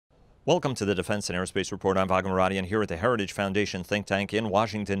Welcome to the Defense and Aerospace Report. I'm Vago Muradian here at the Heritage Foundation think tank in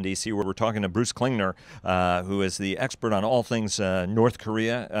Washington, D.C., where we're talking to Bruce Klingner, who is the expert on all things North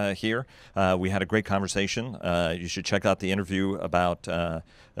Korea here. We had a great conversation. You should check out the interview about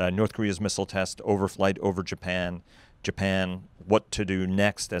North Korea's missile test, overflight over Japan, what to do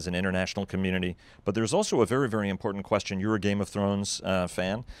next as an international community. But there's also a very, very important question. You're a Game of Thrones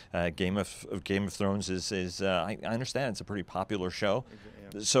fan. Game of Thrones is I understand it's a pretty popular show.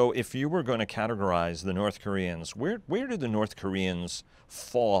 So if you were going to categorize the North Koreans, where do the North Koreans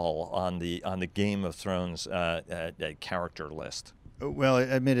fall on the Game of Thrones character list? Well,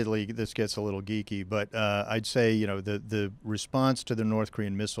 admittedly, this gets a little geeky, but I'd say, you know, the response to the North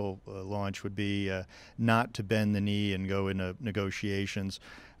Korean missile launch would be not to bend the knee and go into negotiations,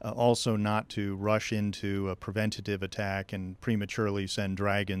 also not to rush into a preventative attack and prematurely send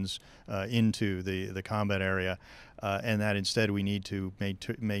dragons into the combat area, and that instead we need to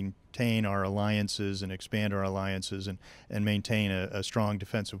maintain our alliances and expand our alliances and maintain a strong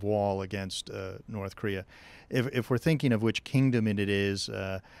defensive wall against North Korea. If we're thinking of which kingdom it is,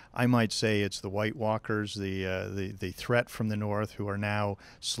 I might say it's the White Walkers, the threat from the north, who are now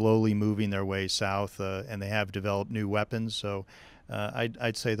slowly moving their way south, and they have developed new weapons. So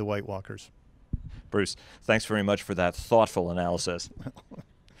I'd say the White Walkers. Bruce, thanks very much for that thoughtful analysis.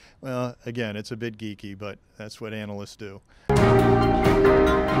 Well, again, it's a bit geeky, but that's what analysts do.